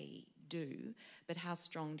that they do, but how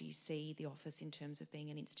strong do you see the office in terms of being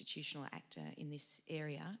an institutional actor in this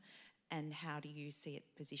area, and how do you see it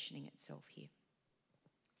positioning itself here?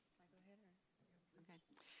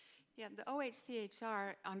 Yeah, the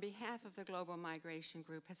OHCHR, on behalf of the Global Migration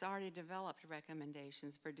Group, has already developed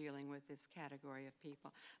recommendations for dealing with this category of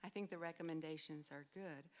people. I think the recommendations are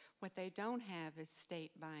good. What they don't have is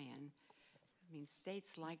state buy-in.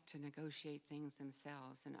 States like to negotiate things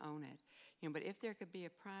themselves and own it. But if there could be a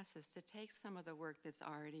process to take some of the work that's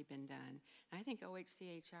already been done, and I think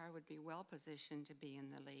OHCHR would be well positioned to be in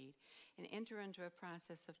the lead, and enter into a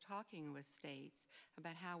process of talking with states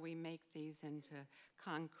about how we make these into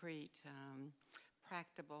concrete,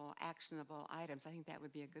 practicable, actionable items. I think that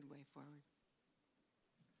would be a good way forward.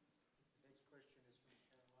 Next question is from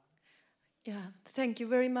Caroline. Yeah, thank you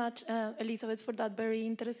very much, Elizabeth, for that very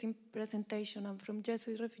interesting presentation. I'm from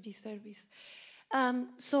Jesuit Refugee Service.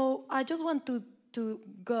 So I just want to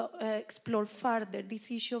go explore further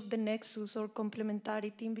this issue of the nexus or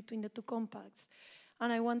complementarity in between the two compacts.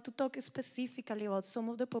 And I want to talk specifically about some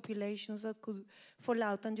of the populations that could fall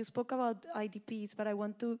out. And you spoke about IDPs, but I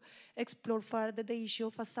want to explore further the issue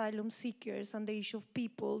of asylum seekers and the issue of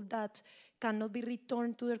people that cannot be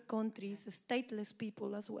returned to their countries, stateless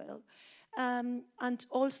people as well. And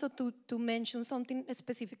also to mention something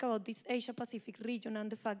specific about this Asia-Pacific region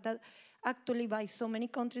and the fact that actually by so many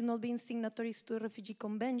countries not being signatories to the Refugee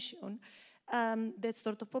Convention, the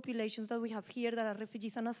sort of populations that we have here that are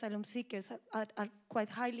refugees and asylum seekers are quite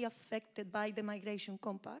highly affected by the Migration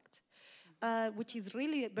Compact, which is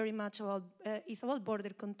really very much about, it's about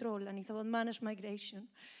border control and it's about managed migration.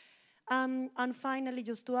 And finally,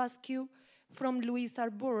 just to ask you, from Louise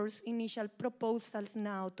Arbour's initial proposals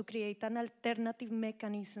now to create an alternative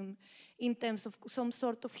mechanism in terms of some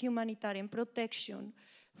sort of humanitarian protection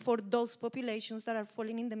for those populations that are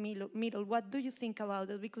falling in the middle. What do you think about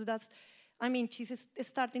it? Because that's, I mean, she's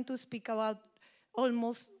starting to speak about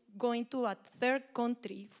almost going to a third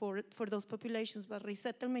country for those populations, but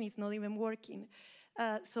resettlement is not even working.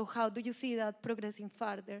 So how do you see that progressing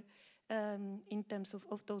further in terms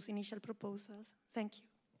of those initial proposals? Thank you.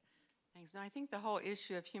 Thanks. Now, I think the whole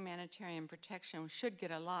issue of humanitarian protection should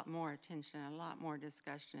get a lot more attention, a lot more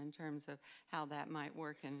discussion in terms of how that might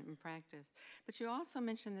work in practice. But you also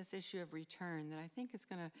mentioned this issue of return that I think is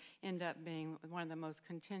going to end up being one of the most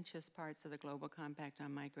contentious parts of the Global Compact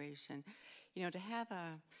on Migration. You know, to have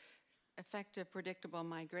a effective, predictable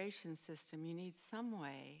migration system, you need some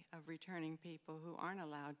way of returning people who aren't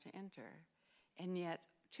allowed to enter. And yet,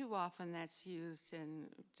 too often that's used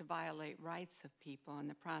to violate rights of people, and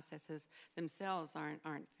the processes themselves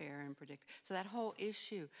aren't fair and predictable. So that whole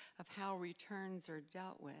issue of how returns are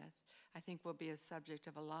dealt with, I think, will be a subject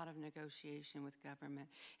of a lot of negotiation with government.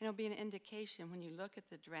 And it'll be an indication when you look at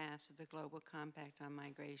the drafts of the Global Compact on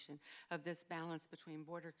Migration of this balance between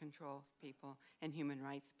border control people and human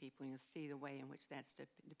rights people, and you'll see the way in which that's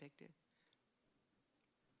depicted.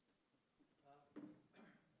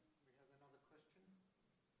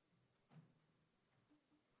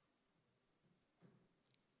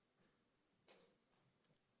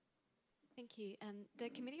 Thank you. The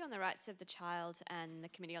Committee on the Rights of the Child and the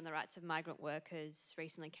Committee on the Rights of Migrant Workers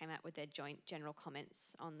recently came out with their joint general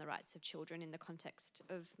comments on the rights of children in the context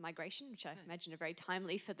of migration, which I imagine are very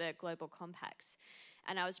timely for the global compacts.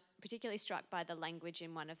 And I was particularly struck by the language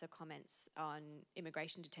in one of the comments on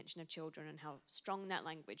immigration detention of children and how strong that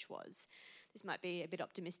language was. This might be a bit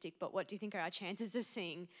optimistic, but what do you think are our chances of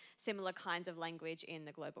seeing similar kinds of language in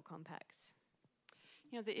the global compacts?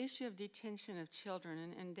 You know, the issue of detention of children,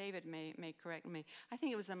 and David may correct me, I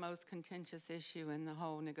think it was the most contentious issue in the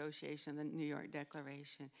whole negotiation of the New York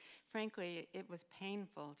Declaration. Frankly, it was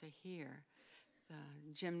painful to hear the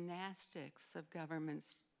gymnastics of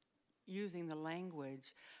governments using the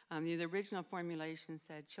language. The original formulation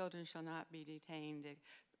said, children shall not be detained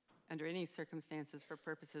under any circumstances for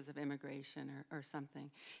purposes of immigration or something.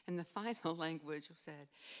 And the final language said,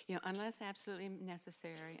 you know, unless absolutely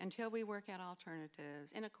necessary, until we work out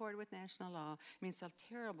alternatives in accord with national law. I mean, it's a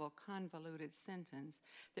terrible, convoluted sentence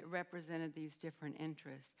that represented these different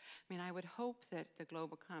interests. I mean, I would hope that the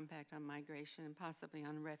Global Compact on Migration and possibly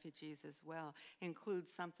on refugees as well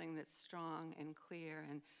includes something that's strong and clear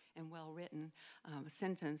and well-written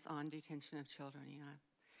sentence on detention of children. You know,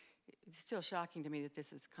 it's still shocking to me that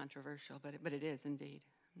this is controversial, but it is indeed.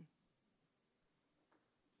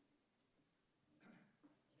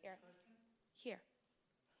 Here.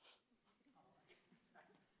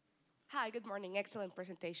 Hi, good morning. Excellent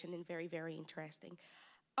presentation and very, very interesting.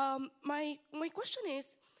 My question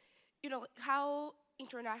is, you know, how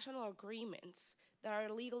international agreements that are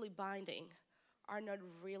legally binding are not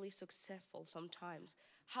really successful sometimes.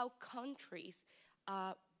 How countries,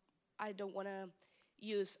 I don't want to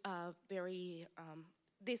use very,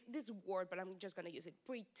 this word, but I'm just going to use it,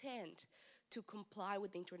 pretend to comply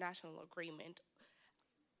with the international agreement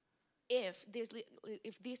if these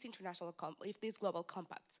global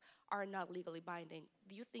compacts are not legally binding.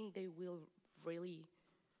 Do you think they will really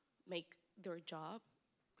make their job?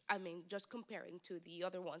 I mean, just comparing to the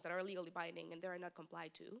other ones that are legally binding and they are not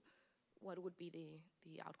complied to, what would be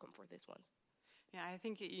the outcome for these ones? Yeah, I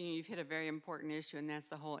think you've hit a very important issue, and that's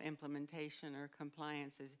the whole implementation or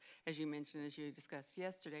compliance. As you mentioned, as you discussed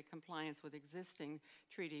yesterday, compliance with existing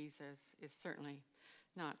treaties is certainly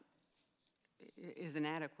not, is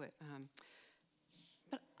inadequate.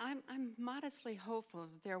 But I'm modestly hopeful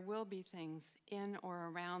that there will be things in or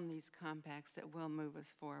around these compacts that will move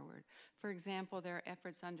us forward. For example, there are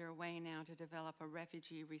efforts underway now to develop a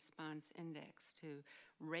refugee response index to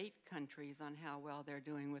rate countries on how well they're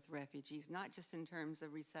doing with refugees, not just in terms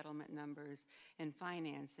of resettlement numbers and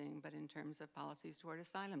financing, but in terms of policies toward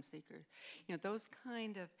asylum seekers. You know, those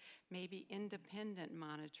kind of maybe independent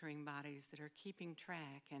monitoring bodies that are keeping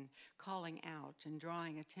track and calling out and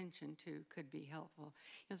drawing attention to could be helpful.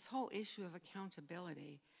 You know, this whole issue of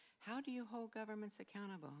accountability. How do you hold governments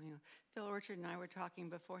accountable? You know, Phil Orchard and I were talking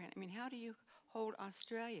beforehand. I mean, how do you hold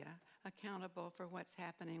Australia accountable for what's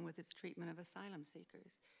happening with its treatment of asylum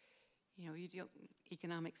seekers? You know, you do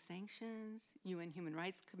economic sanctions. UN Human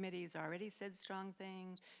Rights Committees already said strong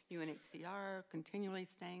things. UNHCR continually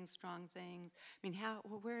saying strong things. I mean,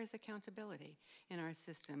 where is accountability in our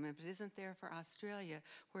system? If it isn't there for Australia,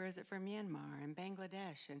 where is it for Myanmar and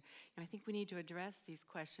Bangladesh? And you know, I think we need to address these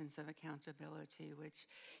questions of accountability, which,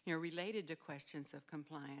 you know, are related to questions of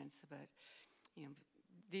compliance. But, you know,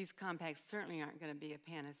 these compacts certainly aren't going to be a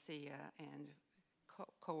panacea and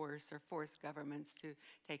coerce or force governments to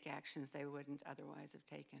take actions they wouldn't otherwise have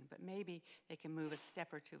taken. But maybe they can move a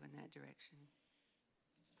step or two in that direction.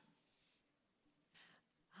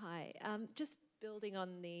 Hi. Just building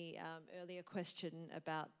on the earlier question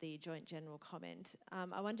about the Joint General Comment,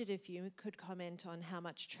 I wondered if you could comment on how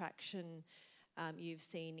much traction you've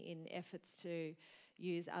seen in efforts to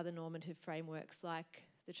use other normative frameworks like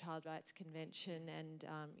the Child Rights Convention and,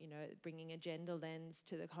 you know, bringing a gender lens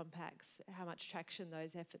to the compacts, how much traction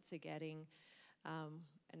those efforts are getting,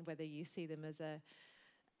 and whether you see them as a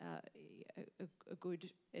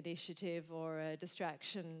good initiative or a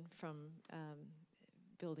distraction from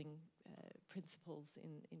building principles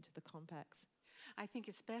into the compacts. I think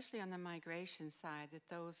especially on the migration side that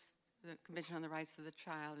the Convention on the Rights of the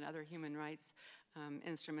Child and other human rights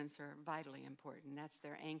instruments are vitally important. That's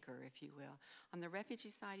their anchor, if you will. On the refugee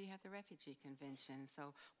side, you have the Refugee Convention.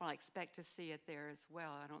 So while I expect to see it there as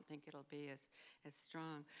well, I don't think it'll be as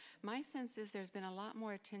strong. My sense is there's been a lot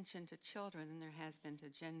more attention to children than there has been to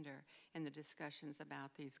gender in the discussions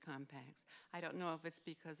about these compacts. I don't know if it's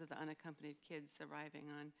because of the unaccompanied kids arriving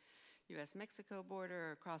on U.S.-Mexico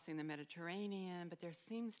border or crossing the Mediterranean, but there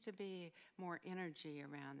seems to be more energy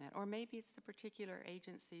around that. Or maybe it's the particular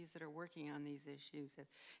agencies that are working on these issues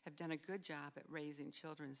have done a good job at raising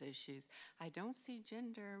children's issues. I don't see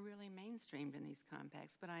gender really mainstreamed in these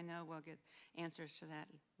compacts, but I know we'll get answers to that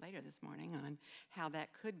later this morning on how that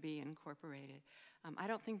could be incorporated. I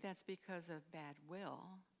don't think that's because of bad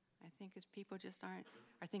will. I think it's people just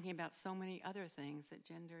are thinking about so many other things that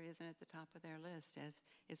gender isn't at the top of their list, as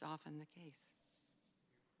is often the case.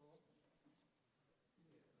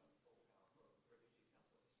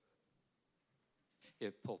 Yeah,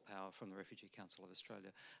 Paul Power from the Refugee Council of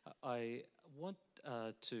Australia. I want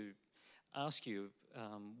to ask you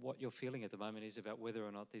what your feeling at the moment is about whether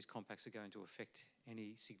or not these compacts are going to affect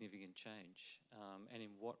any significant change, and in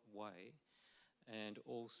what way, and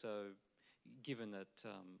also, given that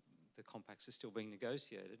the compacts are still being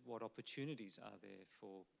negotiated, what opportunities are there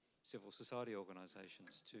for civil society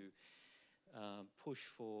organisations to push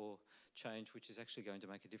for change which is actually going to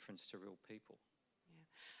make a difference to real people?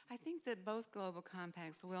 I think that both global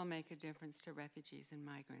compacts will make a difference to refugees and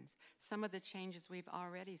migrants. Some of the changes we've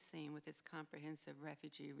already seen with this comprehensive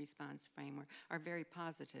refugee response framework are very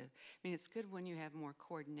positive. I mean, it's good when you have more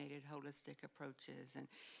coordinated, holistic approaches, and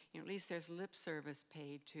you know, at least there's lip service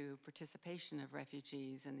paid to participation of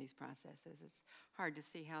refugees in these processes. It's hard to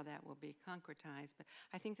see how that will be concretized, but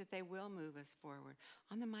I think that they will move us forward.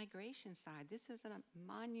 On the migration side, this is a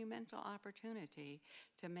monumental opportunity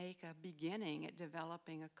to make a beginning at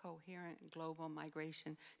developing a coherent global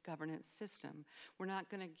migration governance system. We're not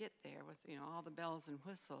going to get there with, you know, all the bells and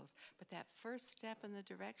whistles, but that first step in the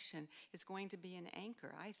direction is going to be an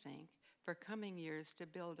anchor, I think, for coming years to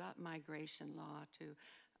build up migration law to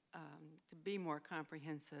be more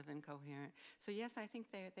comprehensive and coherent. So yes, I think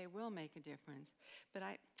they will make a difference. But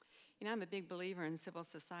I'm a big believer in civil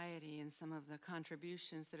society and some of the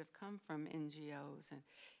contributions that have come from NGOs. And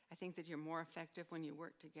I think that you're more effective when you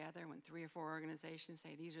work together, when 3 or 4 organizations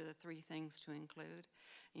say these are the 3 things to include.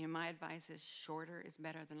 You know, my advice is shorter is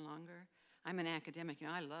better than longer. I'm an academic,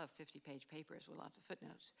 I love 50-page papers with lots of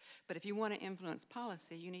footnotes. But if you want to influence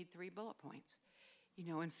policy, you need 3 bullet points.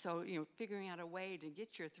 And so, figuring out a way to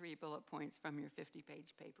get your 3 bullet points from your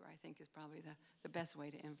 50-page paper, I think, is probably the best way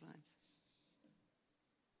to influence.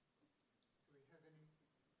 Do we have any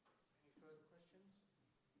further questions?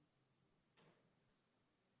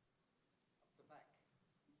 Up the back.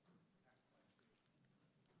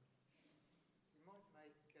 You might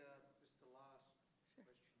make this the last question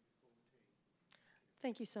before tea.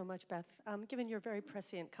 Thank you so much, Beth. Given your very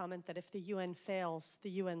prescient comment that if the UN fails, the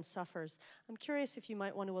UN suffers, I'm curious if you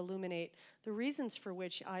might want to illuminate the reasons for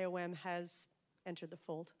which IOM has entered the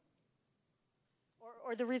fold?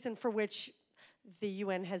 Or the reason for which the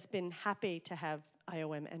UN has been happy to have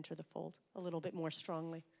IOM enter the fold a little bit more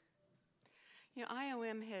strongly? You know,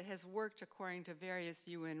 IOM has worked according to various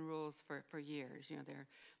UN rules for years. You know, their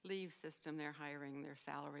leave system, their hiring, their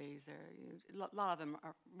salaries, a lot of them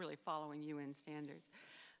are really following UN standards.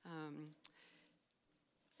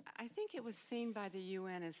 I think it was seen by the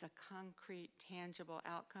UN as a concrete, tangible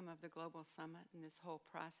outcome of the Global Summit and this whole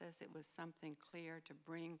process. It was something clear to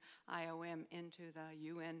bring IOM into the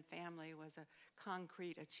UN family was a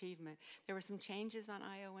concrete achievement. There were some changes on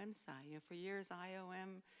IOM's side. You know, for years,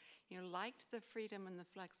 IOM, you know, liked the freedom and the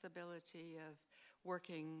flexibility of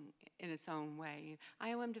working in its own way.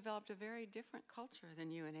 IOM developed a very different culture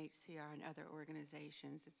than UNHCR and other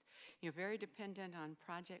organizations. It's, you know, very dependent on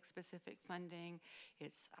project-specific funding.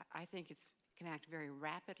 I think it can act very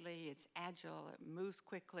rapidly. It's agile. It moves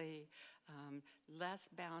quickly. Less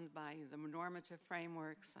bound by the normative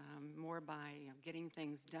frameworks, more by getting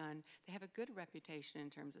things done. They have a good reputation in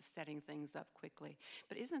terms of setting things up quickly.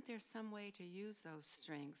 But isn't there some way to use those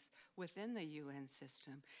strengths within the UN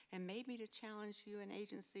system and maybe to challenge UN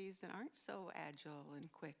agencies that aren't so agile and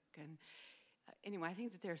quick? And anyway, I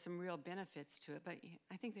think that there are some real benefits to it, but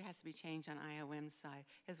I think there has to be change on IOM's side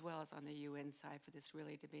as well as on the UN side for this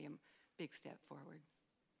really to be a big step forward.